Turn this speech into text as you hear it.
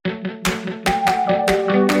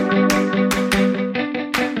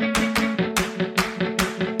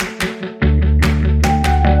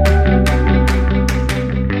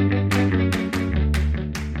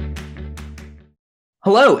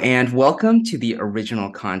Hello, and welcome to the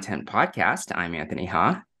Original Content Podcast. I'm Anthony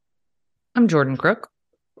Ha. I'm Jordan Crook.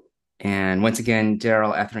 And once again,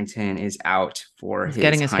 Daryl Etherington is out for He's his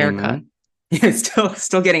getting his hair cut. honeymoon. He's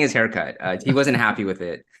still getting his haircut. He wasn't happy with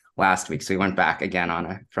it last week, so he went back again on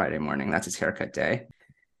a Friday morning. That's his haircut day.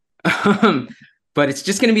 Um, but it's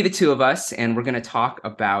just going to be the two of us, and we're going to talk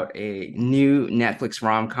about a new Netflix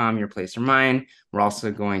rom-com, Your Place or Mine. We're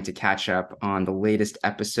also going to catch up on the latest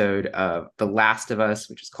episode of The Last of Us,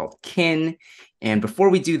 which is called Kin. And before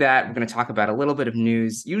we do that, we're going to talk about a little bit of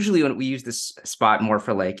news. Usually when we use this spot more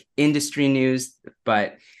for like industry news,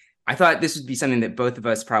 but I thought this would be something that both of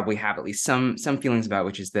us probably have at least some feelings about,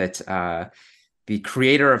 which is that the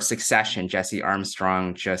creator of Succession, Jesse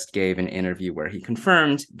Armstrong, just gave an interview where he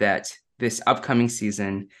confirmed that this upcoming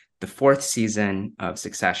season, the fourth season of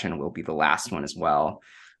Succession, will be the last one as well.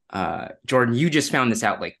 Jordan, you just found this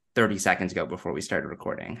out like 30 seconds ago before we started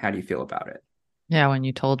recording. How do you feel about it? Yeah, when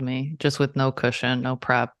you told me, just with no cushion, no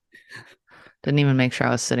prep, didn't even make sure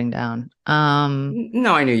I was sitting down.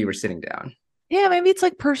 No, I knew you were sitting down. Yeah, maybe it's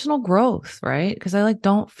like personal growth, right? Because I like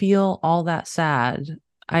don't feel all that sad.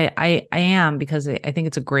 I am because I think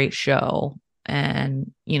it's a great show,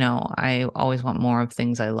 and I always want more of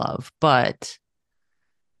things I love, but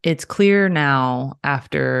it's clear now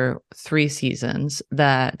after 3 seasons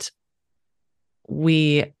that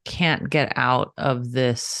we can't get out of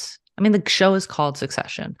this. I mean, the show is called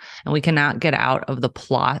Succession, and we cannot get out of the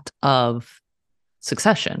plot of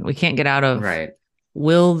Succession. We can't get out of Right.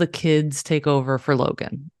 will the kids take over for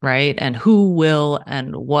Logan, right? And who will,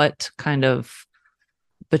 and what kind of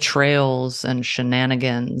betrayals and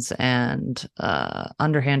shenanigans and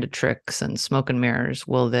underhanded tricks and smoke and mirrors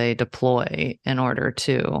will they deploy in order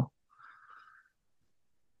to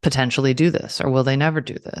potentially do this, or will they never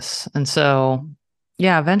do this? And so,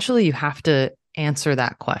 yeah, eventually you have to answer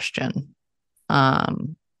that question.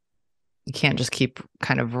 You can't just keep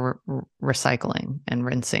kind of recycling and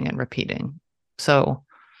rinsing and repeating. So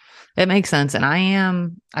it makes sense. And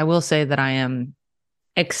I will say that I am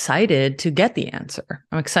excited to get the answer.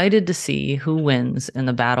 I'm excited to see who wins in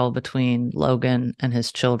the battle between Logan and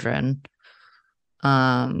his children.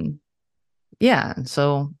 Yeah. And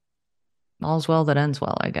so all's well that ends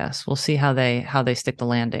well, I guess. We'll see how they stick the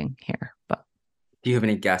landing here. But Do you have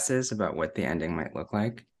any guesses about what the ending might look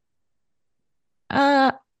like?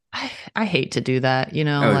 uh I hate to do that,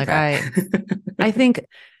 like Okay. I think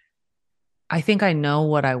I know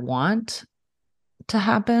what I want to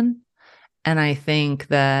happen, and I think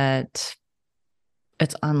that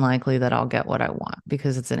it's unlikely that I'll get what I want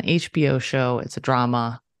because it's an HBO show, it's a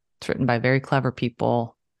drama, it's written by very clever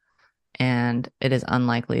people, and it is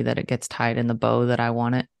unlikely that it gets tied in the bow that I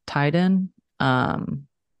want it tied in.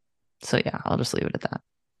 So yeah, I'll just leave it at that.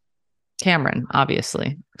 Cameron,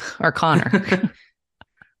 obviously, or Connor.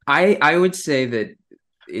 I would say that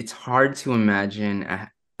it's hard to imagine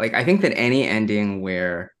like I think that any ending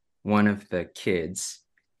where one of the kids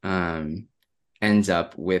um ends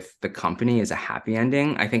up with the company is a happy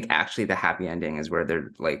ending. I think actually the happy ending is where they're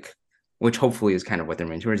like, which hopefully is kind of what they're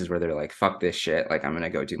meant towards, is where they're like, fuck this shit, like I'm gonna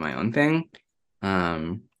go do my own thing.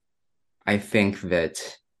 Um I think that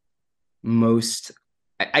most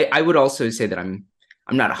I would also say that I'm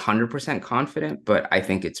not 100% confident, but I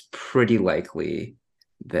think it's pretty likely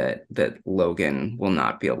that Logan will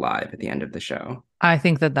not be alive at the end of the show. I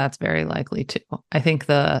think that that's very likely too. I think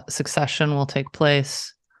the succession will take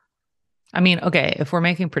place. I mean, okay, if we're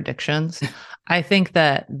making predictions, I think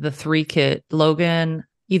that either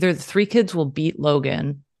the three kids will beat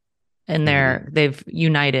Logan and Mhm. they've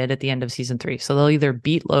united at the end of season 3. So they'll either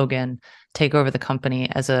beat Logan, take over the company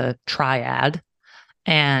as a triad,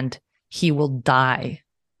 and he will die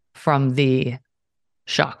from the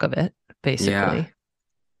shock of it, Yeah. basically.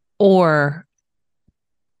 Or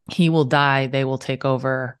he will die, they will take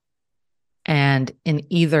over. And in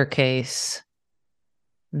either case,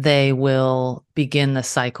 they will begin the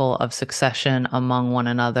cycle of succession among one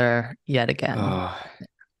another yet again. Oh,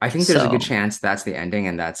 I think there's a good So, chance that's the ending,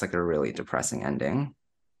 and that's like a really depressing ending.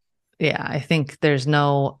 yeah, I think there's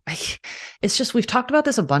it's just, we've talked about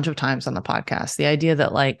this a bunch of times on the podcast. The idea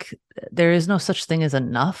that like there is no such thing as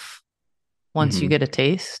enough once you Hmm. get a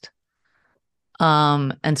taste.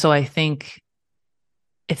 And so I think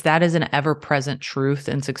if that is an ever present truth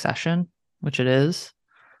in succession, which it is,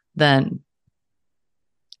 then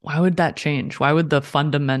why would that change? Why would the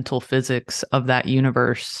fundamental physics of that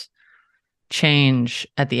universe change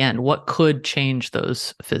at the end? What could change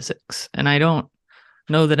those physics? And I don't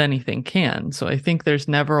know that anything can. So I think there's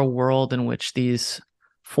never a world in which these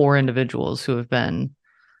four individuals who have been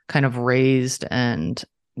kind of raised and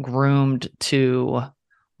groomed to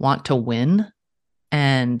want to win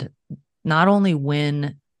and not only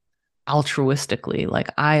win altruistically, like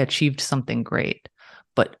I achieved something great,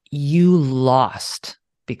 but you lost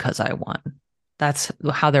because I won. That's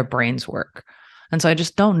how their brains work. And so I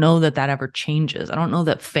just don't know that that ever changes. I don't know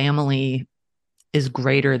that family is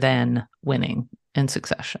greater than winning in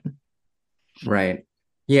Succession. Right.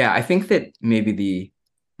 Yeah, I think that maybe the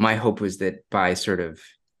my hope was that by sort of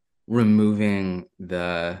removing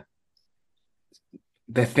the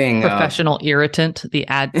thing of Professional irritant, the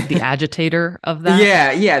agitator of that.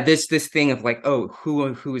 yeah, yeah, this thing of like, oh,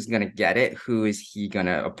 who is gonna get it? Who is he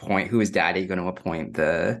gonna appoint? Who is daddy gonna appoint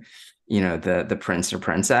the prince or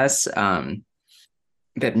princess?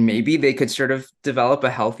 That maybe they could sort of develop a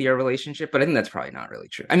healthier relationship, but I think that's probably not really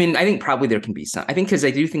true. I mean, I think probably there can be some. I think because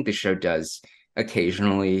I do think the show does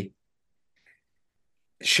occasionally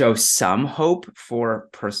show some hope for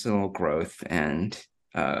personal growth and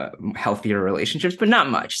healthier relationships, but not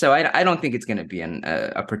much. So I don't think it's going to be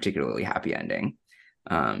a particularly happy ending.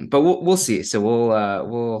 But we'll see. So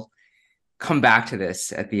we'll come back to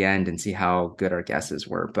this at the end and see how good our guesses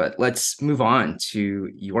were. But let's move on to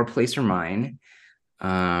Your Place or Mine.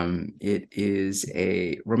 It is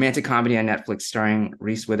a romantic comedy on Netflix starring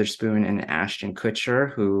Reese Witherspoon and Ashton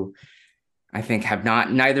Kutcher, who I think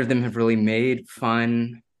neither of them have really made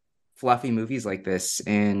fun, fluffy movies like this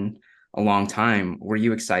in a long time. Were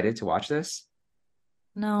you excited to watch this?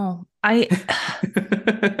 No,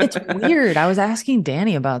 it's weird. I was asking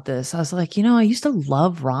Danny about this. I was like, I used to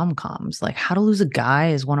love rom-coms. Like How to Lose a Guy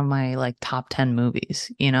is one of my like top 10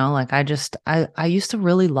 movies, like I used to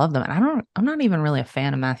really love them. And I'm not even really a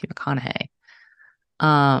fan of Matthew McConaughey.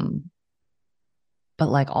 Um, but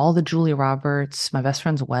like all the Julia Roberts, My Best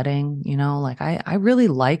Friend's Wedding, like I really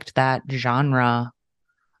liked that genre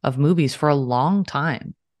of movies for a long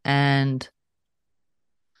time. And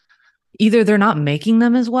either they're not making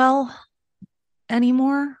them as well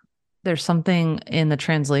anymore. There's something in the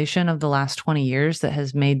translation of the last 20 years that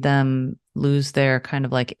has made them lose their kind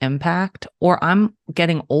of like impact, or I'm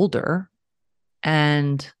getting older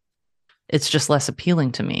and it's just less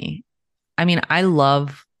appealing to me. I mean, I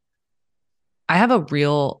have a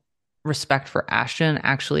real respect for Ashton.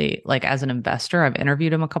 Actually, like as an investor, I've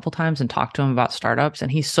interviewed him a couple times and talked to him about startups,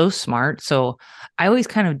 and he's so smart. So I always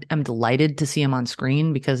kind of am delighted to see him on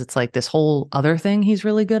screen because it's like this whole other thing he's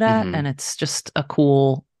really good at, Mm-hmm. and it's just a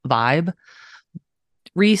cool vibe.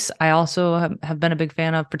 Reese, I also have been a big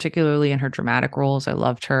fan of, particularly in her dramatic roles. I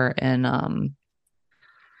loved her in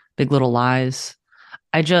Big Little Lies.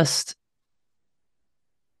 I just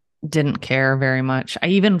didn't care very much. I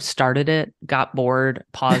even started it, got bored,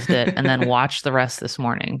 paused it, and then watched the rest this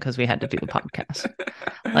morning because we had to do the podcast.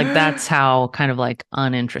 Like that's how kind of like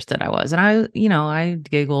uninterested I was. And I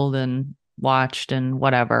giggled and watched and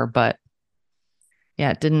whatever, but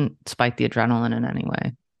yeah, it didn't spike the adrenaline in any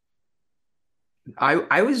way.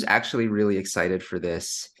 I was actually really excited for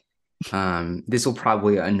this. This will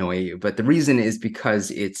probably annoy you, but the reason is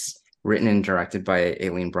because it's written and directed by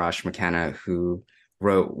Aileen Brosh McKenna, who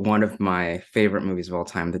wrote one of my favorite movies of all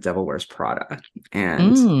time, The Devil Wears Prada.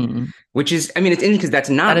 And which is, I mean, it's interesting because that's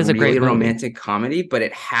That not is a really great a movie. romantic comedy, but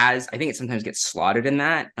I think it sometimes gets slotted in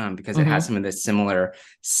that because it has Mm-hmm. some of this similar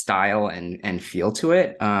style and feel to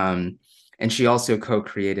it. And she also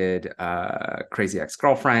co-created Crazy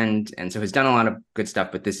Ex-Girlfriend, and so has done a lot of good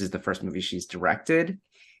stuff, but this is the first movie she's directed.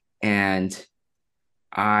 And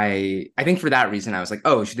I think for that reason, I was like,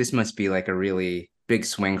 oh, this must be like a really big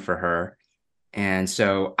swing for her. And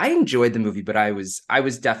so I enjoyed the movie, but I was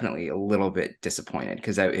definitely a little bit disappointed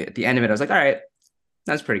because at the end of it, I was like, all right,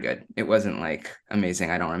 that's pretty good. It wasn't like amazing.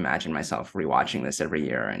 I don't imagine myself rewatching this every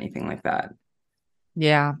year or anything like that.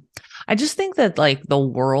 Yeah. I just think that like the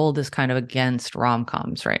world is kind of against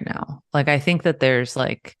rom-coms right now. Like I think that there's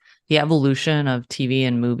like the evolution of TV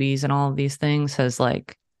and movies and all of these things has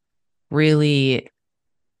like really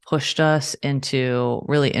pushed us into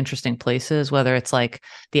really interesting places, whether it's like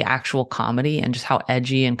the actual comedy and just how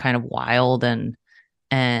edgy and kind of wild and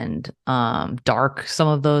dark some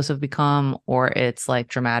of those have become, or it's like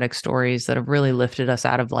dramatic stories that have really lifted us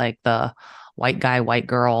out of like the white guy, white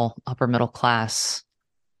girl, upper middle class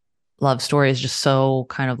love story is just so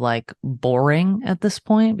kind of like boring at this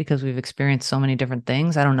point because we've experienced so many different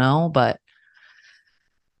things. I don't know, but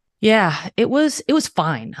yeah, it was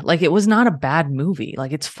fine. Like it was not a bad movie.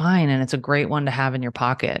 Like it's fine and it's a great one to have in your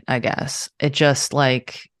pocket, I guess. It just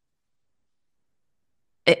like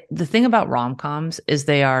the thing about rom-coms is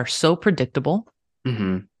they are so predictable.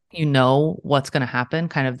 Mm-hmm. You know what's going to happen.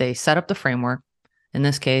 Kind of they set up the framework. In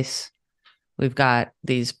this case, we've got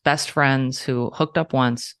these best friends who hooked up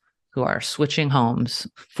once who are switching homes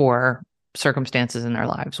for circumstances in their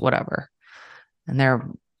lives, whatever. and they're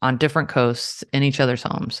on different coasts in each other's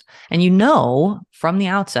homes. And you know from the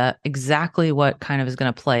outset exactly what kind of is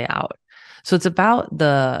going to play out. So it's about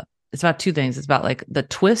two things. It's about like the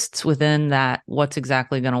twists within that, what's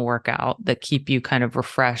exactly going to work out that keep you kind of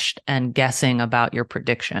refreshed and guessing about your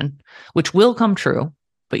prediction, which will come true,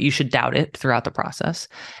 but you should doubt it throughout the process.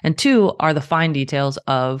 And two are the fine details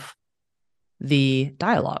of the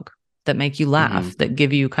dialogue that make you laugh, that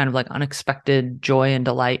give you kind of like unexpected joy and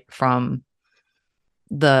delight from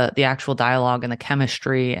the actual dialogue and the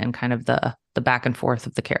chemistry and kind of the back and forth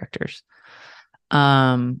of the characters.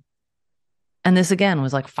 And this again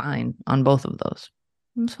was like fine on both of those.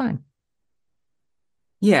 It was fine.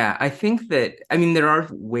 Yeah, I think that, I mean, there are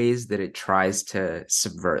ways that it tries to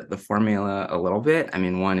subvert the formula a little bit. I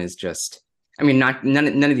mean, one is just, I mean,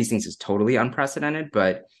 none of these things is totally unprecedented,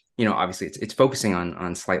 but obviously it's focusing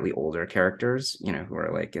on slightly older characters, who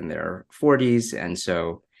are like in their 40s. And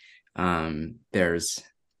so there's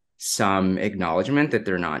some acknowledgement that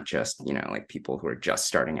they're not just, like people who are just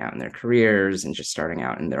starting out in their careers and just starting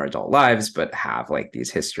out in their adult lives, but have like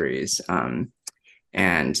these histories.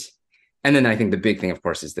 And then I think the big thing, of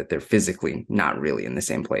course, is that they're physically not really in the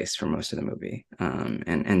same place for most of the movie.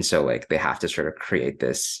 And so like they have to sort of create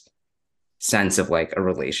this sense of like a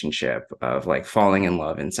relationship of like falling in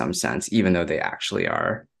love in some sense, even though they actually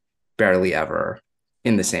are barely ever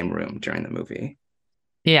in the same room during the movie.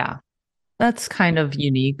 Yeah. That's kind of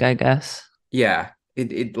unique, I guess. Yeah,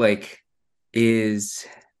 it like is,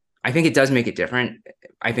 I think it does make it different.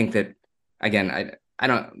 I think that, again, I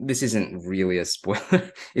don't, this isn't really a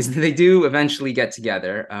spoiler, is that they do eventually get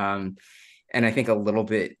together. And I think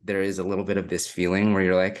there is a little bit of this feeling where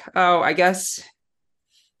you're like, oh, I guess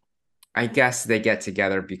they get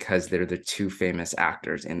together because they're the two famous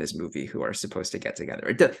actors in this movie who are supposed to get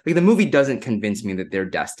together. Like the movie doesn't convince me that they're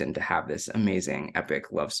destined to have this amazing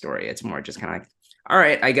epic love story. It's more just kind of like, all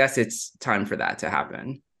right, I guess it's time for that to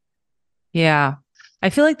happen. Yeah. I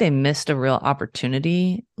feel like they missed a real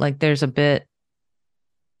opportunity. Like there's a bit,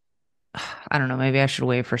 I don't know, maybe I should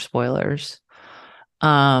wait for spoilers.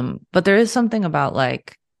 But there is something about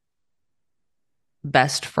like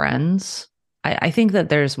best friends. I think that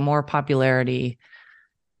there's more popularity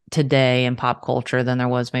today in pop culture than there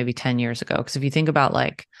was maybe 10 years ago. Because if you think about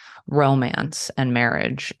like romance and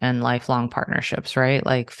marriage and lifelong partnerships, right?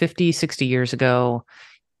 Like 50, 60 years ago,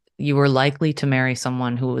 you were likely to marry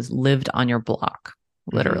someone who was lived on your block,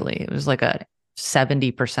 literally. It was like a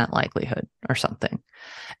 70% likelihood or something.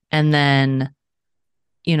 And then,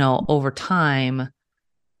 over time,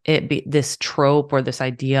 this trope or this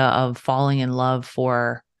idea of falling in love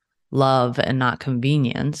for love and not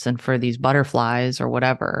convenience, and for these butterflies or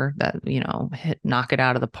whatever that knock it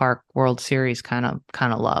out of the park World Series kind of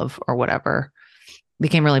love or whatever,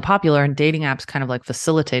 became really popular. And dating apps kind of like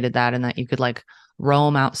facilitated that, in that you could like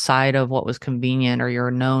roam outside of what was convenient or your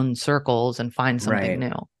known circles and find something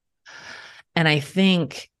Right. new. And I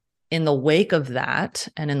think in the wake of that,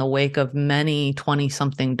 and in the wake of many 20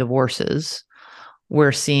 something divorces,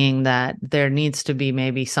 we're seeing that there needs to be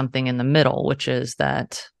maybe something in the middle, which is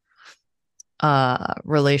that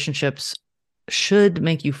relationships should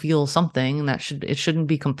make you feel something, and it shouldn't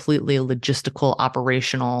be completely a logistical,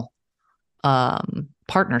 operational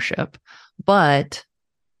partnership, but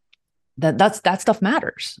that stuff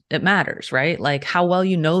matters. It matters, right? Like how well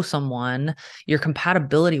you know someone, your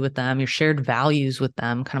compatibility with them, your shared values with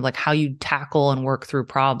them, kind of like how you tackle and work through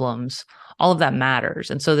problems, all of that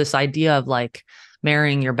matters. And so this idea of like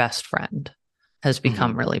marrying your best friend has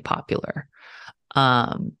become really popular.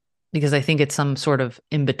 Because I think it's some sort of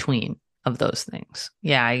in between of those things.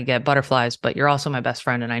 Yeah, I get butterflies, but you're also my best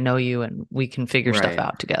friend and I know you and we can figure stuff Right.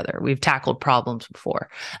 out together. We've tackled problems before.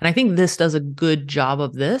 And I think this does a good job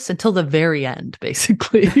of this until the very end,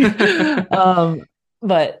 basically.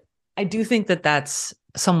 But I do think that that's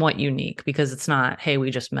somewhat unique, because it's not, hey, we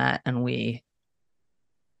just met and we,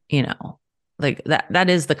 like that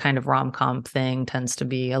is the kind of rom-com thing, tends to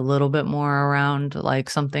be a little bit more around like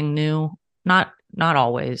something new. Not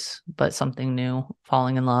always, but something new,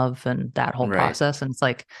 falling in love and that whole Right. process. And it's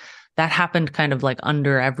like that happened kind of like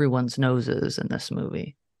under everyone's noses in this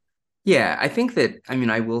movie. Yeah, I think that, I mean,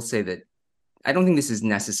 I will say that I don't think this is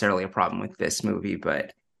necessarily a problem with this movie,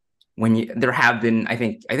 but there have been, I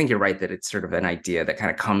think you're right that it's sort of an idea that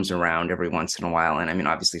kind of comes around every once in a while. And I mean,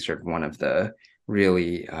 obviously, sort of one of the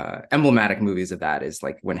really emblematic movies of that is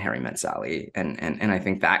like When Harry Met Sally. And I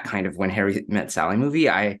think that kind of When Harry Met Sally movie,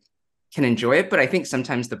 I can enjoy it, but I think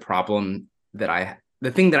sometimes the thing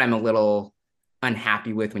that I'm a little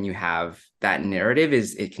unhappy with when you have that narrative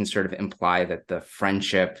is it can sort of imply that the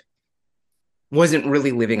friendship wasn't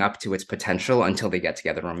really living up to its potential until they get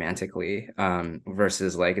together romantically.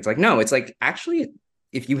 Versus like it's like no, it's like actually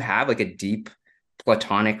if you have like a deep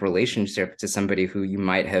platonic relationship to somebody who you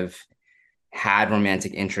might have had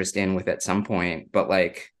romantic interest in with at some point, but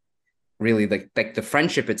like really like the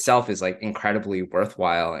friendship itself is like incredibly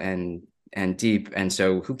worthwhile and deep. And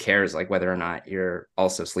so who cares like whether or not you're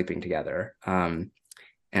also sleeping together? And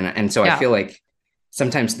so I Yeah, feel like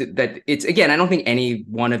sometimes that it's again, I don't think any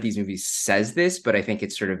one of these movies says this, but I think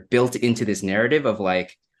it's sort of built into this narrative of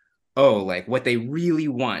like, oh, like what they really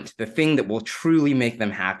want, the thing that will truly make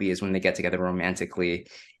them happy is when they get together romantically.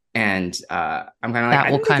 And I'm kind of like, that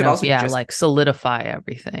I will think they kind could of, also yeah, just like solidify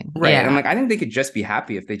everything. right. I'm Yeah. like, I think they could just be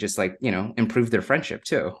happy if they just like, improve their friendship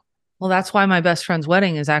too. Well, that's why My Best Friend's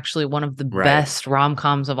Wedding is actually one of the Right. best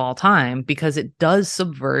rom-coms of all time because it does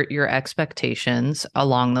subvert your expectations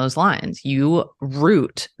along those lines. You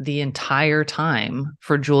root the entire time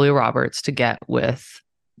for Julia Roberts to get with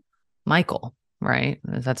Michael, right?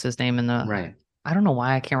 That's his name in the Right. I don't know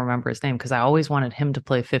why I can't remember his name because I always wanted him to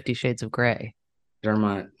play 50 Shades of Grey.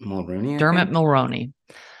 Dermot Mulroney, I Dermot think. Mulroney.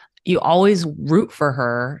 You always root for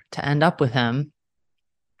her to end up with him.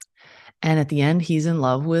 And at the end, he's in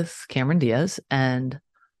love with Cameron Diaz and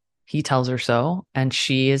he tells her so. And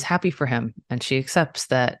she is happy for him. And she accepts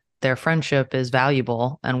that their friendship is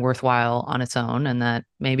valuable and worthwhile on its own and that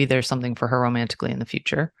maybe there's something for her romantically in the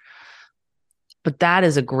future. But that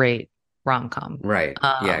is a great rom com. Right.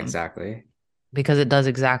 Yeah, exactly. Because it does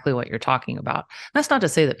exactly what you're talking about. That's not to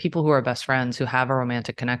say that people who are best friends who have a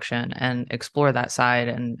romantic connection and explore that side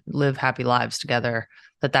and live happy lives together,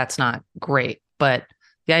 that that's not great. But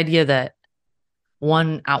the idea that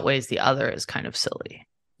one outweighs the other is kind of silly.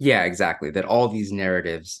 Yeah, exactly. That all these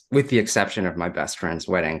narratives, with the exception of My Best Friend's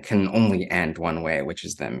Wedding, can only end one way, which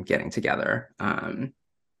is them getting together.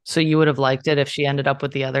 So you would have liked it if she ended up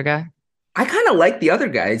with the other guy? I kind of like the other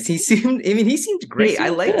guys. He seemed He great. I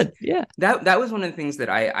seemed liked good. Yeah. that was one of the things that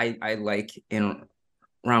I like in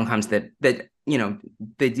rom-coms that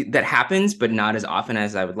happens, but not as often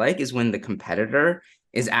as I would like, is when the competitor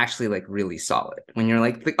is actually like really solid. When you're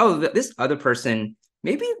like oh, this other person,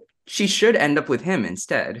 maybe she should end up with him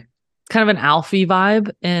instead. Kind of an Alfie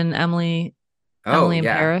vibe in Oh Emily in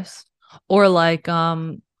yeah. Paris. Or like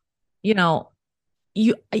you know,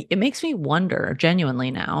 it makes me wonder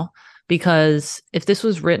genuinely now because if this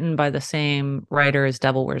was written by the same writer as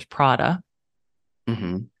Devil Wears Prada,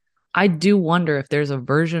 Hmm. I do wonder if there's a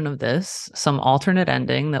version of this, some alternate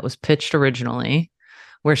ending that was pitched originally,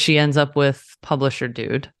 where she ends up with publisher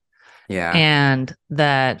dude, Yeah. and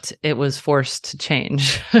that it was forced to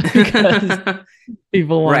change because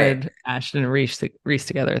people Right. wanted Ashton and Reese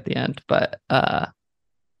together at the end. But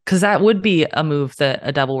because that would be a move that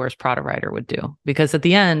a Devil Wears Prada writer would do. Because at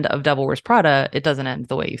the end of Devil Wears Prada, it doesn't end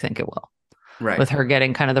the way you think it will, with Right. her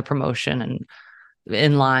getting kind of the promotion and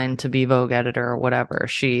in line to be Vogue editor or whatever.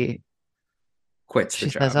 Quits the She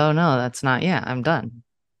says, job. "Oh no, that's not. Yeah, I'm done."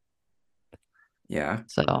 Yeah.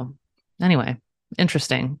 So anyway,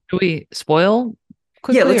 interesting. Do we spoil Yeah,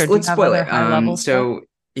 quickly, or do you let's have spoil other it. high level stuff? So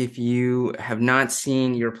if you have not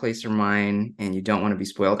seen Your Place or Mine and you don't want to be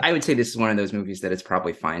spoiled, I would say this is one of those movies that it's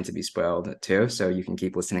probably fine to be spoiled too. So you can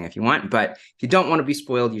keep listening if you want. But if you don't want to be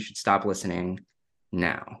spoiled, you should stop listening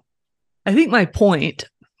now. I think my point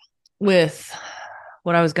with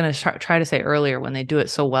what I was going to try to say earlier when they do it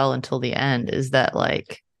so well until the end is that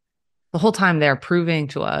like the whole time they're proving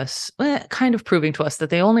to us, kind of proving to us that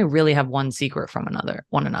they only really have one secret from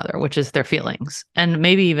one another, which is their feelings, and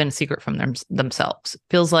maybe even a secret from themselves. It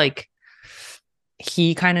feels like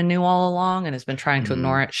he kind of knew all along and has been trying to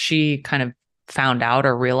ignore Mhm. it. She kind of found out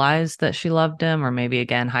or realized that she loved him, or maybe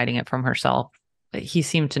again hiding it from herself. But he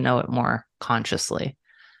seemed to know it more consciously.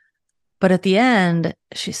 But at the end,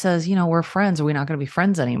 she says, we're friends. Are we not going to be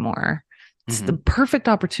friends anymore? It's the Mhm. perfect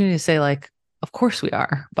opportunity to say, like, of course we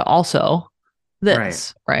are, but also Right.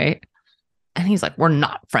 this, right? And he's like, we're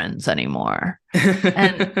not friends anymore.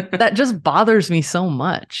 And that just bothers me so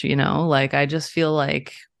much, Like, I just feel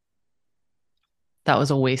like that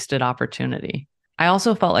was a wasted opportunity. I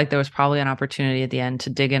also felt like there was probably an opportunity at the end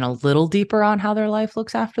to dig in a little deeper on how their life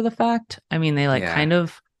looks after the fact. I mean, they like Yeah. kind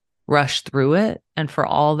of rushed through it. And for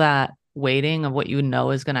all that waiting of what you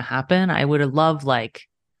know is going to happen, I would have loved like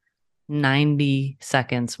 90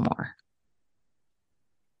 seconds more.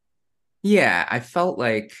 Yeah, I felt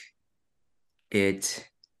like it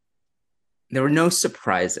there were no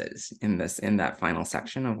surprises in that final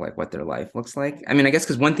section of like what their life looks like. I mean, I guess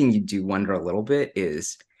because one thing you do wonder a little bit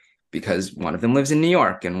is because one of them lives in New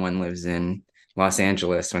York and one lives in Los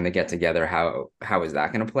Angeles when they get together, how is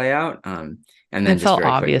that going to play out? And then It just felt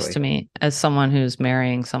very obvious to quickly. me as someone who's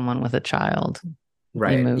marrying someone with a child. You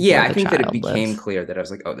Right. move Yeah, where I the think that it child became lives. clear that I was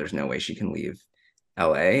like, oh, there's no way she can leave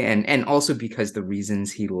LA. And also because the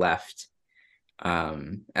reasons he left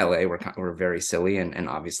LA were very silly and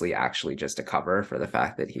obviously actually just a cover for the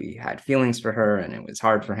fact that he had feelings for her and it was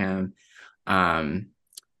hard for him. Um,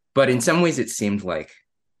 but in some ways it seemed like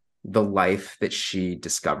the life that she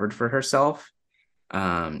discovered for herself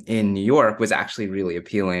in New York was actually really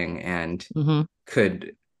appealing and Hmm.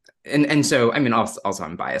 could and so I mean also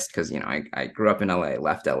I'm biased because I grew up in LA,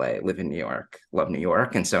 left LA, live in New York, love New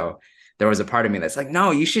York, and so there was a part of me that's like,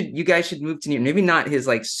 no, you guys should move to New York. Maybe not his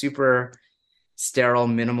like super sterile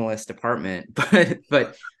minimalist apartment,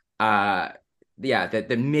 but uh yeah, that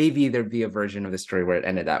maybe there'd be a version of the story where it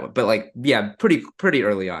ended that way. But like, yeah, pretty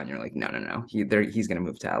early on, you're like, no, he's gonna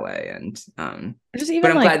move to LA, and Just but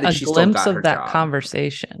even I'm like glad that a she still glimpse got her of that job.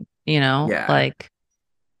 conversation, you know, Yeah, like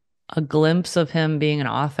a glimpse of him being an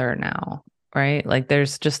author now, right? Like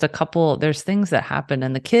there's things that happened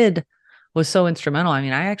and the kid was so instrumental. I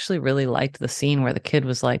mean, I actually really liked the scene where the kid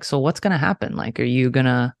was like, so what's going to happen? Like, are you going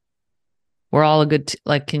to, we're all a good,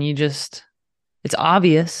 like, can you just, it's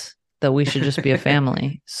obvious that we should just be a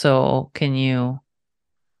family. So can you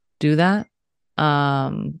do that?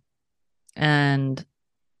 Um, and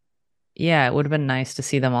yeah, it would have been nice to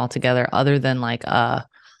see them all together other than like a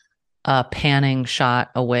panning shot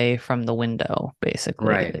away from the window, basically,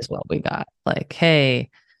 right. is what we got. Like, hey,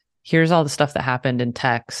 here's all the stuff that happened in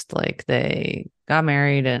text. Like, they got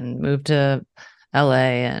married and moved to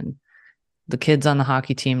LA, and the kid's on the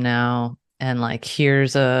hockey team now. And like,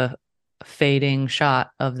 here's a fading shot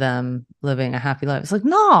of them living a happy life. It's like,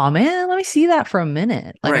 no, man, let me see that for a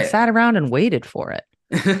minute. Like, I Right. sat around and waited for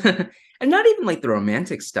it. And not even like the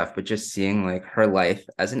romantic stuff, but just seeing like her life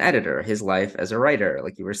as an editor, his life as a writer,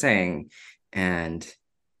 like you were saying. And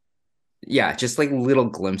yeah, just like little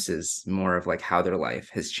glimpses more of like how their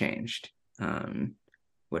life has changed. Um,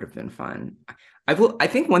 would have been fun. I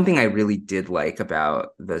think one thing I really did like about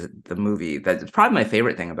the movie, that's probably my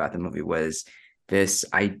favorite thing about the movie, was this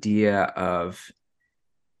idea of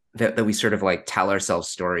that we sort of like tell ourselves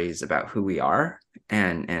stories about who we are,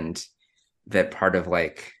 and that part of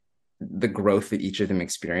like the growth that each of them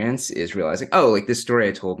experience is realizing, oh, like this story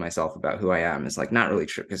I told myself about who I am is like not really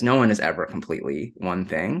true because no one is ever completely one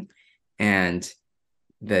thing. And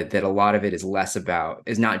that a lot of it is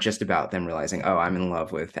not just about them realizing, oh, I'm in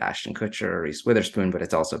love with Ashton Kutcher or Reese Witherspoon, but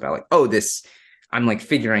it's also about like, oh, this I'm like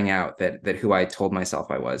figuring out that who I told myself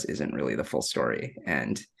I was isn't really the full story.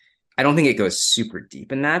 And I don't think it goes super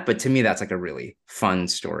deep in that, but to me that's like a really fun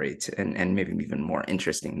story and maybe even more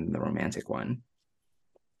interesting than the romantic one.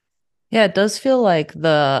 Yeah, it does feel like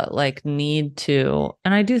the like need to,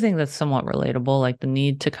 and I do think that's somewhat relatable, like the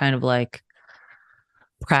need to kind of like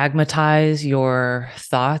pragmatize your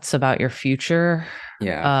thoughts about your future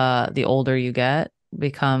Yeah. the older you get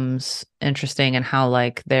becomes interesting, and how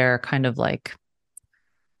like they're kind of like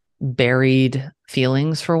buried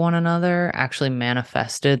feelings for one another actually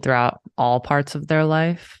manifested throughout all parts of their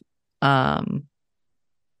life. um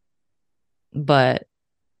but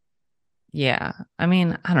yeah, I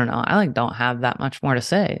mean, I don't know, I like don't have that much more to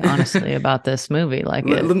say honestly about this movie. Like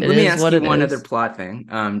it Let me is ask what you it one other is. plot thing.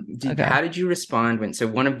 Okay. How did you respond when? So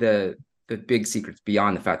one of the big secrets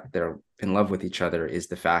beyond the fact that they're in love with each other is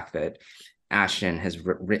the fact that Ashton has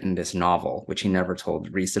written this novel, which he never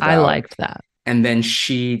told Reese I about, liked that. and then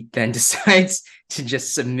she then decides to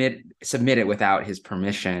just submit it without his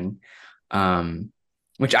permission. Um,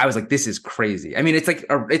 which I was like, this is crazy. I mean, it's like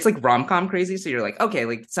rom-com crazy. So you're like, okay,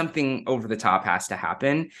 like something over the top has to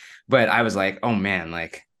happen. But I was like, oh man,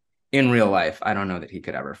 like in real life, I don't know that he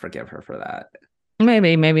could ever forgive her for that.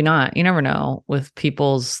 Maybe, maybe not. You never know with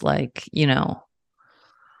people's like,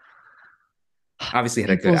 Obviously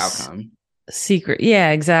had a good people's outcome. secret.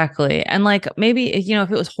 Yeah, exactly. And like maybe, if it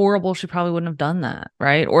was horrible, she probably wouldn't have done that,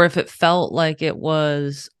 right? Or if it felt like it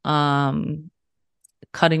was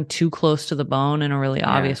cutting too close to the bone in a really Yeah,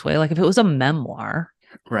 obvious way. Like if it was a memoir,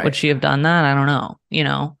 would right. she have done that? I don't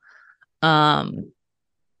know. Um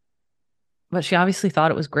but she obviously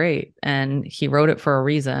thought it was great, and he wrote it for a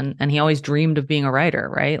reason, and he always dreamed of being a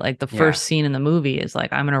writer, right? Like the Yeah, first scene in the movie is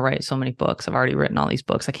like, I'm going to write so many books, I've already written all these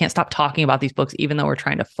books, I can't stop talking about these books even though we're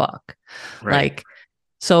trying to fuck. right. Like,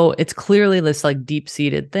 so it's clearly this like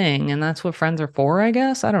deep-seated thing, and that's what friends are for, I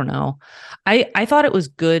guess. I don't know. I thought it was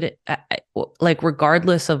good, like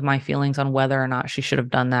regardless of my feelings on whether or not she should have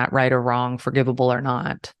done that, right or wrong, forgivable or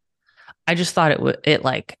not. I just thought it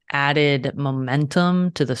like added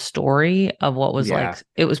momentum to the story of what was Yeah, like,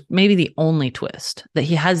 it was maybe the only twist that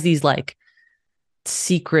he has these like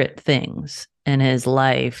secret things in his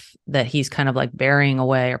life that he's kind of like burying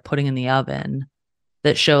away or putting in the oven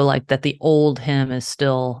that show like that the old him is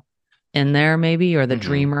still in there maybe, or the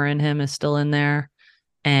dreamer in him is still in there.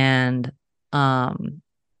 And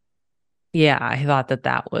yeah, I thought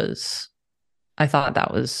that was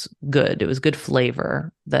good. It was good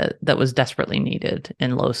flavor that was desperately needed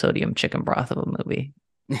in low sodium chicken broth of a movie.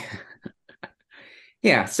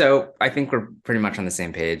 Yeah, so I think we're pretty much on the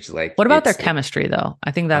same page. Like What about their it's chemistry though? I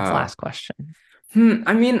think that's uh last question.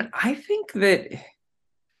 I mean, I think that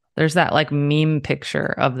There's that like meme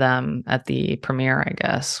picture of them at the premiere, I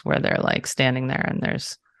guess, where they're like standing there and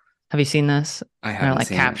there's, have you seen this? I And they're haven't like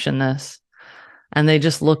seen it. caption this and they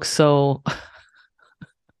just look so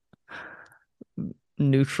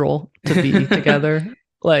neutral to be together.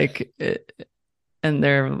 Like, and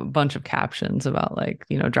there are a bunch of captions about like,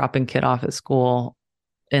 you know, dropping kid off at school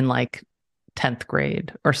in like 10th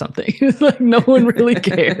grade or something. It's like no one really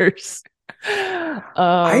cares. I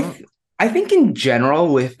Um, th- I think in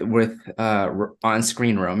general with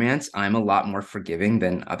on-screen romance, I'm a lot more forgiving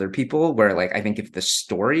than other people where like I think if the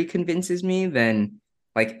story convinces me, then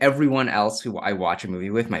like everyone else who I watch a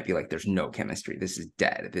movie with might be like there's no chemistry. This is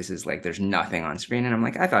dead. This is like there's nothing on screen and I'm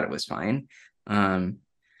like I thought it was fine. Um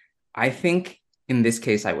I think in this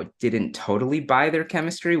case, didn't totally buy their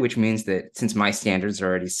chemistry, which means that since my standards are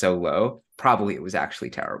already so low, probably it was actually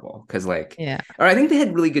terrible. Because yeah. or I think they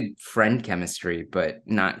had really good friend chemistry, but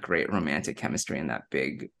not great romantic chemistry in that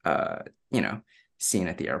big, you know, scene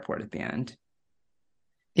at the airport at the end.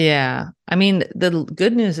 Yeah. I mean, the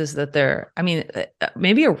good news is that I mean,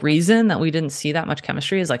 maybe a reason that we didn't see that much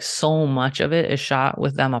chemistry is like so much of it is shot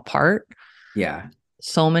with them apart. Yeah,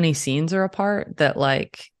 So many scenes are apart that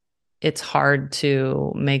like it's hard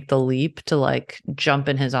to make the leap to like jump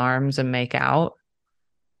in his arms and make out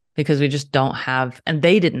because we just don't have, and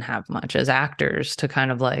they didn't have much as actors to kind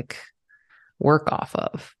of like work off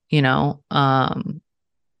of, you know?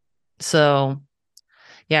 So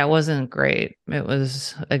yeah, it wasn't great. It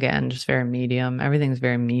was again just very medium. Everything's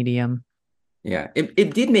very medium. yeah.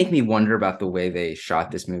 It did make me wonder about the way they shot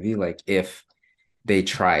this movie. Like if they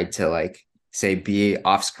tried to like say be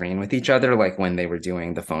off screen with each other, like when they were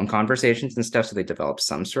doing the phone conversations and stuff, so they developed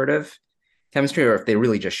some sort of chemistry, or if they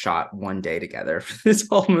really just shot one day together for this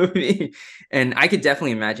whole movie. And I could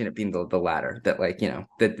definitely imagine it being the latter, that like, you know,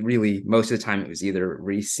 that really most of the time it was either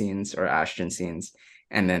Reese scenes or Ashton scenes.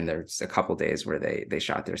 And then there's a couple days where they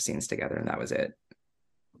shot their scenes together and that was it.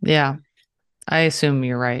 Yeah, I assume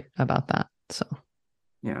you're right about that. So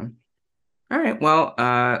Yeah. All right. Well,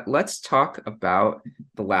 let's talk about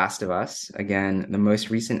The Last of Us. Again, the most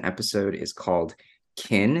recent episode is called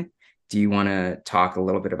Kin. Do you want to talk a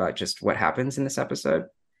little bit about just what happens in this episode?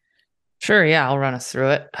 sure, yeah, I'll run us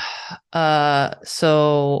through it.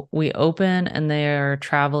 So we open and they're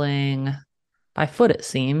traveling by foot, it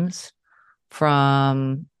seems,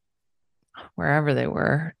 from wherever they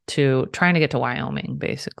were to trying to get to Wyoming,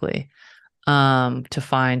 basically, to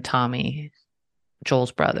find Tommy,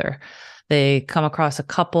 Joel's brother. They come across a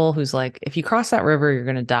couple who's like, if you cross that river, you're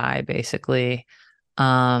gonna die, basically.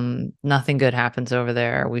 Nothing good happens over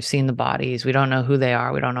there. We've seen the bodies. We don't know who they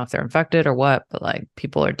are. We don't know if they're infected or what, but like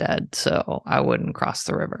people are dead. So I wouldn't cross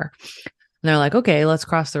the river. And they're like, okay, let's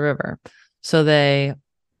cross the river. So they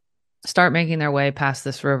start making their way past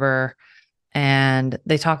this river and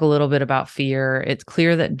they talk a little bit about fear. It's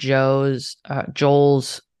clear that Joel's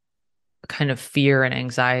kind of fear and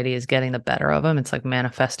anxiety is getting the better of him. It's like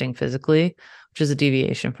manifesting physically, which is a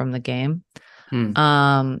deviation from the game.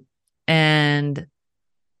 Hmm. And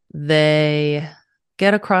they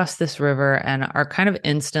get across this river and are kind of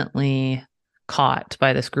instantly caught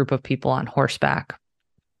by this group of people on horseback.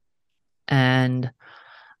 And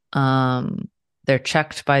they're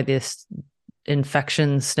checked by this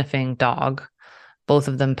infection sniffing dog. Both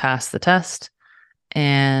of them pass the test.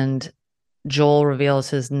 And Joel reveals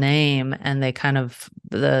his name and they kind of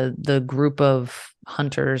the group of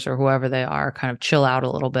hunters or whoever they are kind of chill out a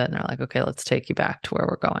little bit and they're like, okay, let's take you back to where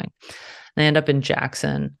we're going. They end up in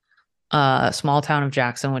Jackson, small town of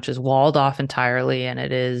Jackson, which is walled off entirely, and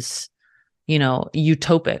it is, you know,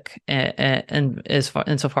 utopic and as far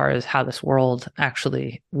insofar as how this world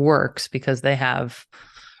actually works, because they have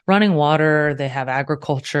running water, they have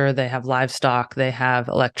agriculture, they have livestock, they have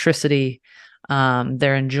electricity.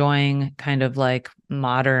 They're enjoying kind of like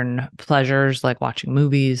modern pleasures like watching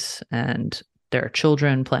movies, and there are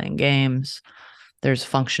children playing games. There's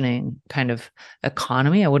functioning kind of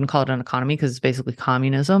economy. I wouldn't call it an economy because it's basically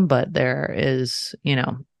communism, but there is, you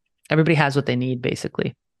know, everybody has what they need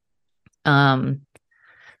basically. Um,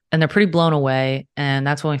 and they're pretty blown away. And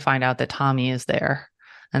that's when we find out that Tommy is there.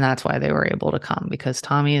 And that's why they were able to come, because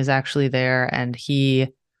Tommy is actually there, and he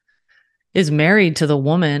is married to the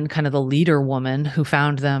woman, kind of the leader woman who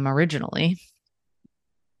found them originally.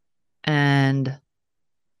 And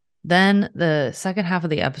then the second half of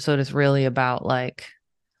the episode is really about like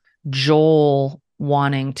Joel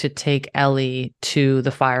wanting to take Ellie to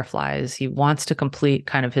the Fireflies. He wants to complete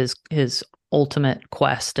kind of his ultimate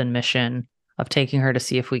quest and mission of taking her to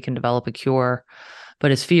see if we can develop a cure.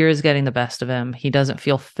 But his fear is getting the best of him. He doesn't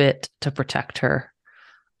feel fit to protect her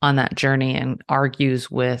on that journey and argues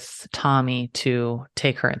with Tommy to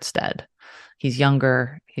take her instead. He's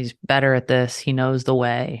younger, he's better at this, he knows the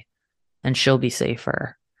way, and she'll be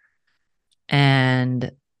safer.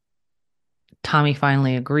 And Tommy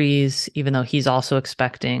finally agrees, even though he's also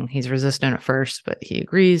expecting. He's resistant at first, but he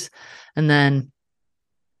agrees. And then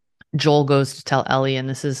Joel goes to tell Ellie, and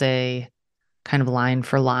this is a kind of line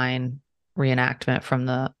for line reenactment from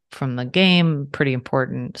the game, pretty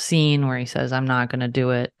important scene where he says, "I'm not going to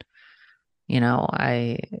do it. You know,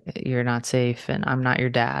 you're not safe, and I'm not your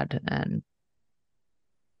dad, and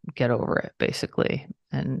get over it," basically.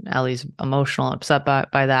 And Ellie's emotional and upset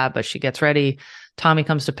by that, but she gets ready. Tommy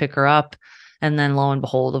comes to pick her up. And then lo and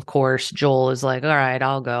behold, of course, Joel is like, "All right,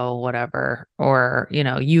 I'll go, whatever." Or, you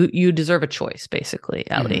know, you deserve a choice, basically,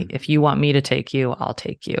 Ellie. If you want me to take you, I'll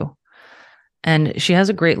take you. And she has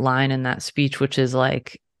a great line in that speech, which is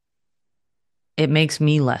like, "It makes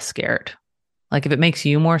me less scared." Like, if it makes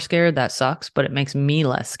you more scared, that sucks, but it makes me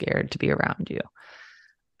less scared to be around you.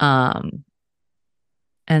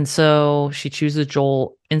 And so she chooses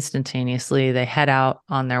Joel instantaneously. They head out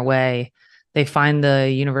on their way. They find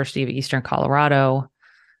the University of Eastern Colorado,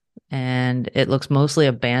 and it looks mostly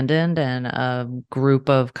abandoned, and a group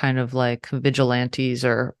of kind of like vigilantes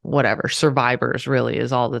or whatever, survivors really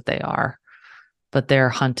is all that they are. But they're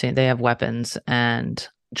hunting, they have weapons, and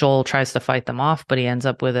Joel tries to fight them off, but he ends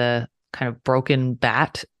up with a kind of broken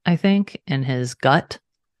bat, I think, in his gut.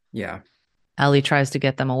 Yeah. Ellie tries to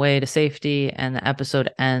get them away to safety, and the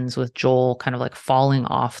episode ends with Joel kind of like falling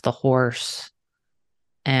off the horse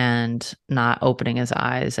and not opening his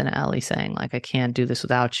eyes, and Ellie saying like, "I can't do this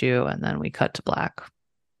without you." And then we cut to black.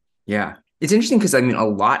 Yeah. It's interesting because I mean a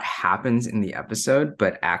lot happens in the episode,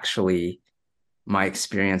 but actually my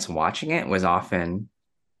experience watching it was often,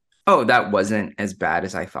 oh, that wasn't as bad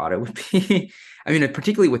as I thought it would be. I mean,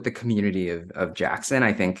 particularly with the community of Jackson,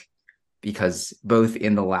 I think, because both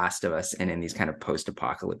in The Last of Us and in these kind of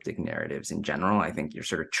post-apocalyptic narratives in general, I think you're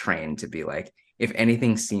sort of trained to be like, if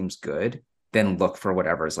anything seems good, then look for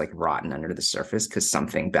whatever is like rotten under the surface, because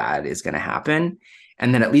something bad is going to happen.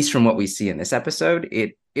 And then, at least from what we see in this episode,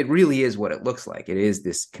 it really is what it looks like. It is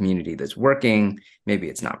this community that's working. Maybe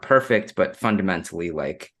it's not perfect, but fundamentally,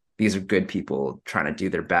 like, these are good people trying to do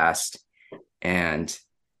their best. And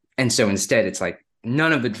so instead, it's like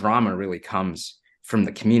none of the drama really comes from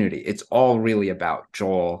the community. It's all really about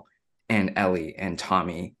Joel and Ellie and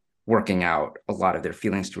Tommy working out a lot of their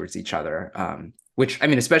feelings towards each other. Which, I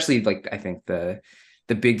mean, especially like, I think the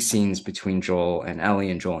big scenes between Joel and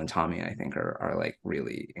Ellie and Joel and Tommy, I think are like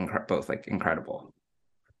really both like incredible.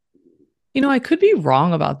 You know, I could be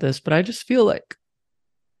wrong about this, but I just feel like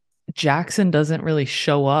Jackson doesn't really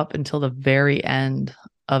show up until the very end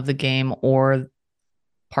of the game or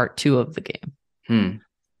part 2 of the game.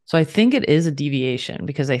 So I think it is a deviation,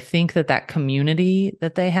 because I think that community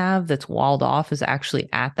that they have that's walled off is actually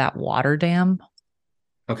at that water dam.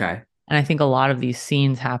 Okay. And I think a lot of these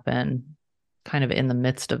scenes happen kind of in the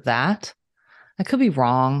midst of that. I could be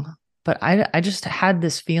wrong, but I just had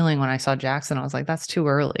this feeling when I saw Jackson. I was like, that's too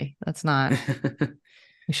early. That's not,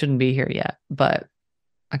 we shouldn't be here yet, but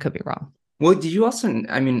I could be wrong. Well, did you also,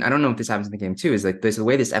 I mean, I don't know if this happens in the game too, is like the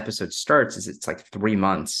way this episode starts is it's like 3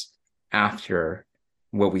 months after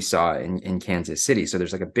what we saw in Kansas City. So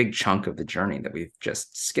there's like a big chunk of the journey that we've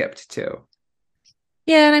just skipped too.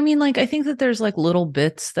 Yeah, and I mean, like, I think that there's like little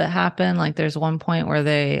bits that happen. Like, there's one point where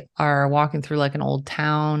they are walking through like an old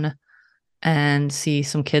town and see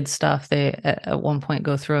some kids stuff. They at one point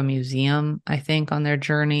go through a museum, I think, on their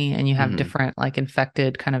journey, and you have different like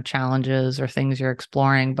infected kind of challenges or things you're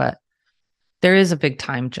exploring. But there is a big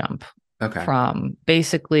time jump from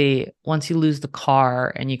basically once you lose the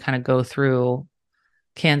car and you kind of go through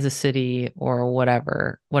Kansas City or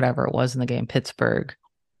whatever it was in the game, Pittsburgh.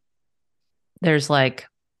 There's like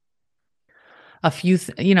a few,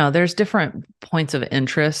 there's different points of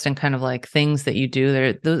interest and kind of like things that you do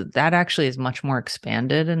there. That actually is much more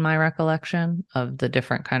expanded in my recollection of the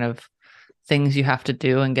different kind of things you have to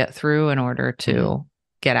do and get through in order to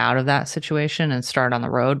get out of that situation and start on the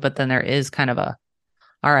road. But then there is kind of a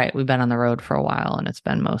all right, we've been on the road for a while and it's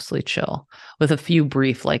been mostly chill with a few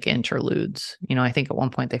brief like interludes. I think at one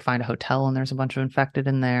point they find a hotel and there's a bunch of infected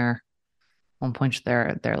in there. One point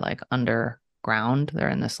they're like underground. They're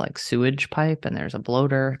in this like sewage pipe and there's a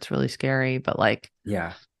bloater. It's really scary, but like,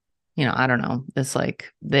 Yeah. I don't know. It's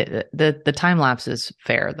like the time lapse is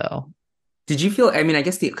fair though. Did you feel, I mean, I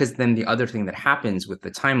guess because then the other thing that happens with the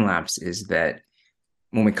time lapse is that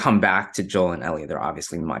when we come back to Joel and Ellie, they're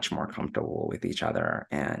obviously much more comfortable with each other.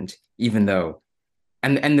 And even though,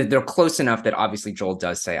 and they're close enough that obviously Joel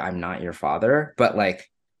does say, I'm not your father. But like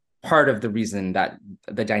part of the reason that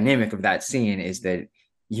the dynamic of that scene is that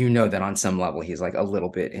that on some level he's like a little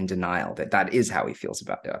bit in denial that is how he feels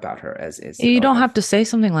about her as is. You don't have to say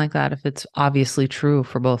something like that if it's obviously true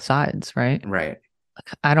for both sides, right? Right.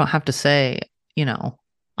 I don't have to say,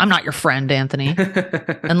 I'm not your friend, Anthony,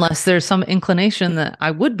 unless there's some inclination that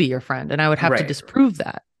I would be your friend and I would have to Right. disprove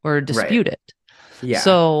that or dispute Right. it. Yeah.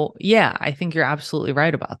 So, yeah, I think you're absolutely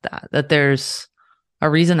right about that there's a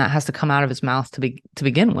reason that has to come out of his mouth to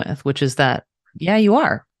begin with, which is that, yeah, you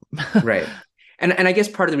are. Right. And I guess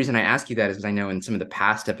part of the reason I ask you that is because I know in some of the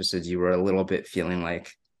past episodes you were a little bit feeling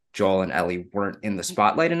like Joel and Ellie weren't in the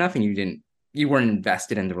spotlight enough and you weren't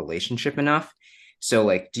invested in the relationship enough. So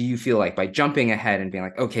like, do you feel like by jumping ahead and being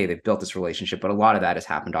like, okay, they've built this relationship, but a lot of that has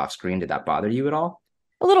happened off screen, did that bother you at all?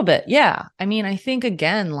 A little bit, yeah. I mean, I think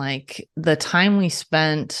again, like the time we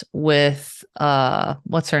spent with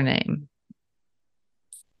what's her name?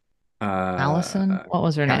 Allison? What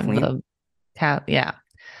was her name? Kathleen? The cat, yeah.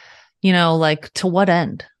 Like to what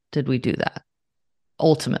end did we do that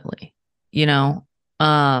ultimately? You know,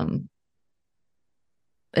 um,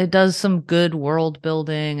 it does some good world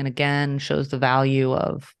building and again shows the value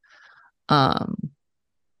of um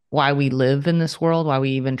why we live in this world, why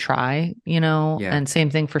we even try, Yeah. and same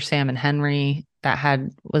thing for Sam and Henry. That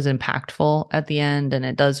was impactful at the end, and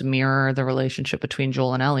it does mirror the relationship between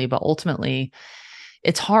Joel and Ellie, but ultimately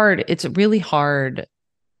it's hard. It's really hard.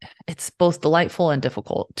 It's both delightful and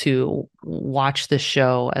difficult to watch this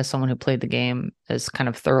show as someone who played the game as kind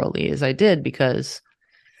of thoroughly as I did, because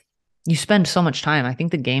you spend so much time. I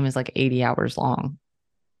think the game is like 80 hours long.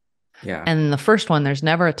 Yeah. And in the first one, there's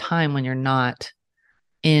never a time when you're not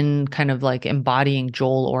in kind of like embodying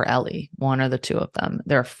Joel or Ellie, one or the two of them.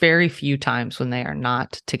 There are very few times when they are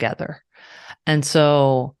not together. And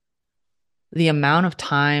so the amount of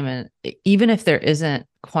time, and even if there isn't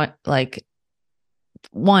quite like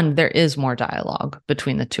one, there is more dialogue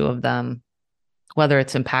between the two of them, whether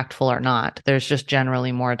it's impactful or not. There's just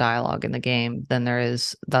generally more dialogue in the game than there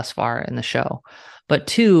is thus far in the show. But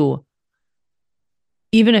two,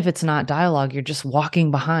 even if it's not dialogue, you're just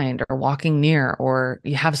walking behind or walking near, or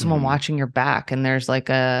you have someone watching your back, and there's like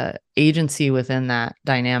a agency within that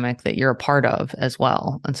dynamic that you're a part of as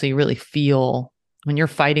well. And so you really feel when you're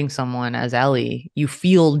fighting someone as Ellie, you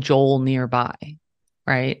feel Joel nearby,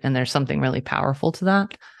 right? And there's something really powerful to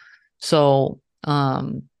that. So,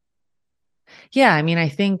 yeah, I mean, I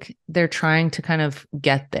think they're trying to kind of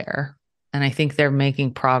get there, and I think they're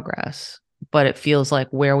making progress, but it feels like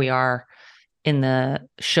where we are in the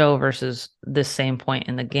show versus this same point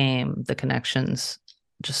in the game, the connection's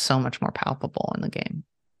just so much more palpable in the game.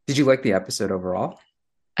 Did you like the episode overall?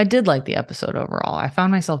 I did like the episode overall. I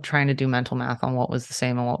found myself trying to do mental math on what was the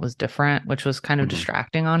same and what was different, which was kind of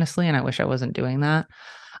distracting, honestly, and I wish I wasn't doing that.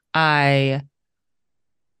 And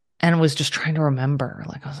was just trying to remember.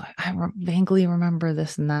 Like I was like, I vaguely remember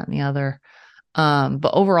this and that and the other.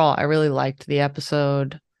 But overall, I really liked the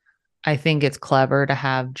episode. I think it's clever to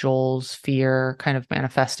have Joel's fear kind of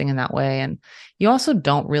manifesting in that way. And you also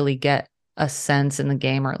don't really get a sense in the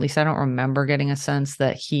game, or at least I don't remember getting a sense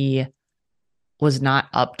that he was not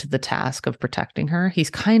up to the task of protecting her. He's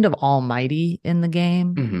kind of almighty in the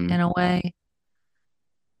game in a way.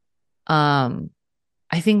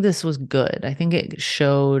 I think this was good. I think it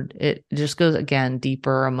just goes again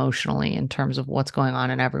deeper emotionally in terms of what's going on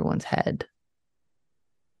in everyone's head.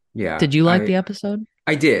 Yeah. Did you like the episode?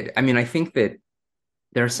 I did. I mean, I think that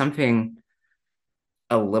there's something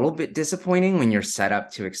a little bit disappointing when you're set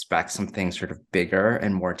up to expect something sort of bigger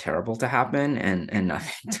and more terrible to happen, and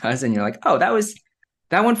nothing does, and you're like, oh, that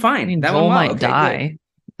one fine. I mean, that Joel one well. might Okay, die.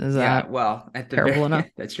 good. Is Yeah, that well, at the terrible very enough?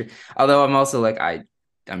 that's true. Although I'm also like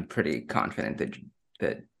I'm pretty confident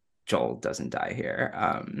that Joel doesn't die here.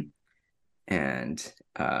 And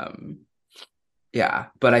yeah,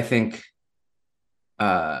 but I think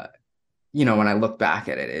when I look back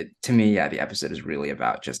at it, to me, yeah, the episode is really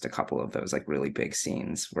about just a couple of those like really big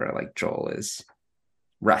scenes where like Joel is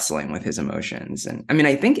wrestling with his emotions. And I mean,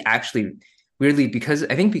 I think actually weirdly, because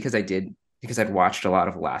I'd watched a lot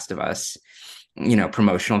of Last of Us,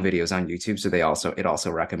 promotional videos on YouTube. So it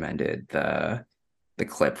also recommended the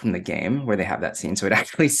clip from the game where they have that scene. So I'd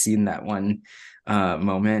actually seen that one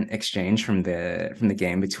moment exchange from the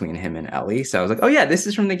game between him and Ellie. So I was like, oh yeah, this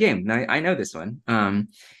is from the game. I know this one.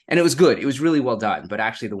 And it was good. It was really well done. But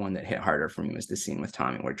actually the one that hit harder for me was the scene with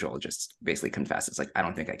Tommy where Joel just basically confesses, like, I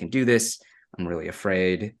don't think I can do this. I'm really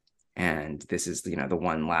afraid. And this is, the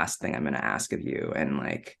one last thing I'm going to ask of you. And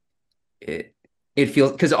like, it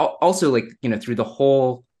feels, because also like, through the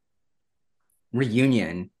whole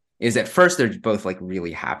reunion is at first they're both like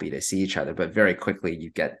really happy to see each other, but very quickly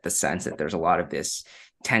you get the sense that there's a lot of this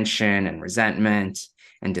tension and resentment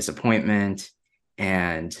and disappointment.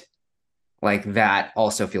 And like that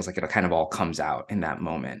also feels like it kind of all comes out in that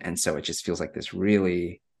moment. And so it just feels like this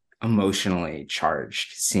really emotionally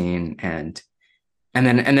charged scene. And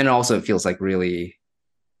then also it feels like really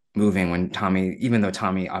moving when Tommy, even though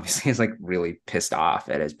Tommy obviously is like really pissed off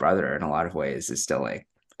at his brother in a lot of ways, is still like,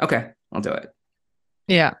 okay, I'll do it.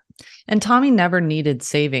 Yeah. And Tommy never needed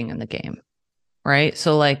saving in the game, right?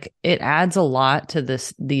 So like it adds a lot to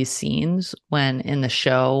these scenes when in the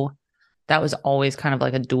show that was always kind of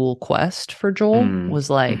like a dual quest for Joel, was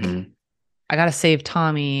like, I got to save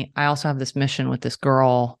Tommy. I also have this mission with this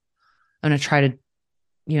girl. I'm going to try to,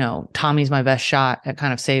 Tommy's my best shot at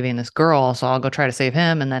kind of saving this girl. So I'll go try to save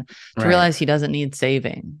him. And then to realize he doesn't need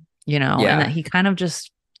saving, and that he kind of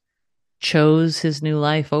just chose his new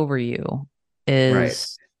life over you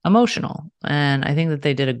is emotional. And I think that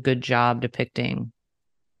they did a good job depicting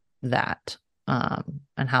that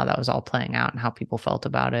and how that was all playing out and how people felt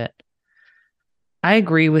about it. I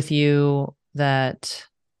agree with you that,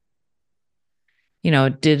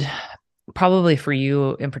 did probably for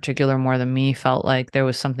you in particular more than me, felt like there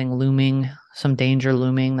was something looming, some danger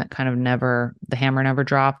looming that kind of the hammer never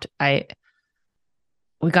dropped.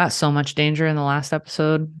 We got so much danger in the last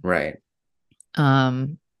episode. Right.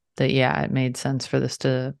 That, yeah, it made sense for this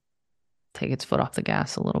to take its foot off the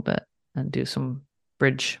gas a little bit and do some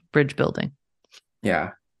bridge building.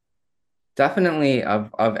 Yeah. Definitely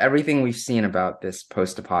of everything we've seen about this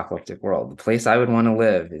post-apocalyptic world, the place I would want to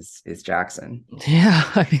live is Jackson. Yeah,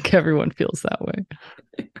 I think everyone feels that way.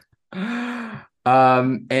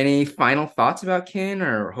 Any final thoughts about Kin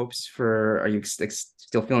or hopes are you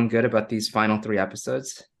still feeling good about these final 3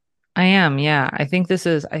 episodes? I am, yeah. I think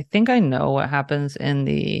I know what happens in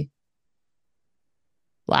the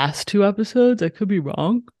last 2 episodes. I could be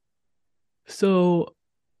wrong. So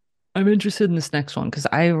I'm interested in this next one because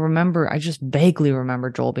I just vaguely remember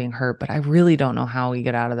Joel being hurt, but I really don't know how we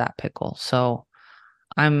get out of that pickle. So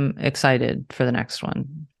I'm excited for the next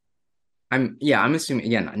one. I'm assuming,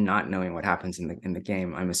 again, not knowing what happens in the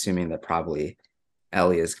game, I'm assuming that probably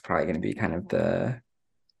Ellie is probably going to be kind of the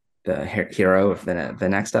hero of the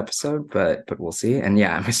next episode, but we'll see. And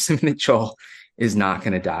yeah, I'm assuming that Joel is not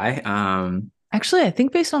going to die. Actually, I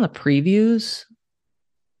think based on the previews,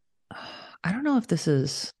 I don't know if this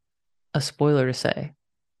is a spoiler to say,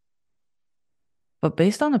 but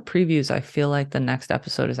based on the previews, I feel like the next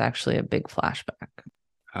episode is actually a big flashback.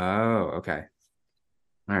 Oh, okay.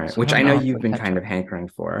 All right. So which I know you've been kind of hankering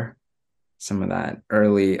for some of that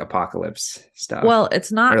early apocalypse stuff. Well,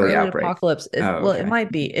 it's not early apocalypse. It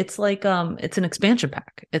might be. It's like it's an expansion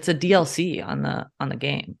pack. It's a DLC on the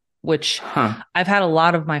game, which I've had a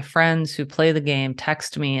lot of my friends who play the game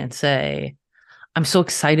text me and say, I'm so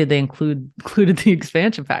excited they included the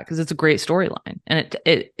expansion pack because it's a great storyline and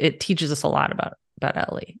it teaches us a lot about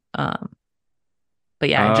Ellie. But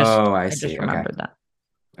yeah, I just remembered that.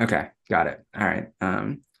 Okay, got it. All right.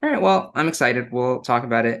 All right. Well, I'm excited. We'll talk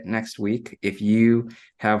about it next week. If you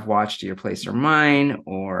have watched Your Place or Mine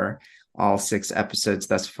or all 6 episodes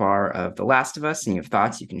thus far of The Last of Us and you have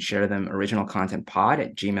thoughts, you can share them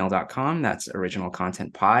originalcontentpod@gmail.com. That's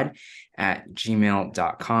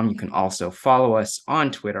originalcontentpod@gmail.com. You can also follow us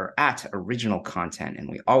on Twitter @originalcontent. And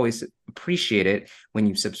we always appreciate it when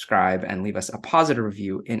you subscribe and leave us a positive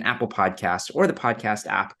review in Apple Podcasts or the podcast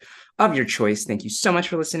app of your choice. Thank you so much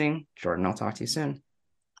for listening. Jordan, I'll talk to you soon.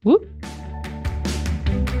 Whoop.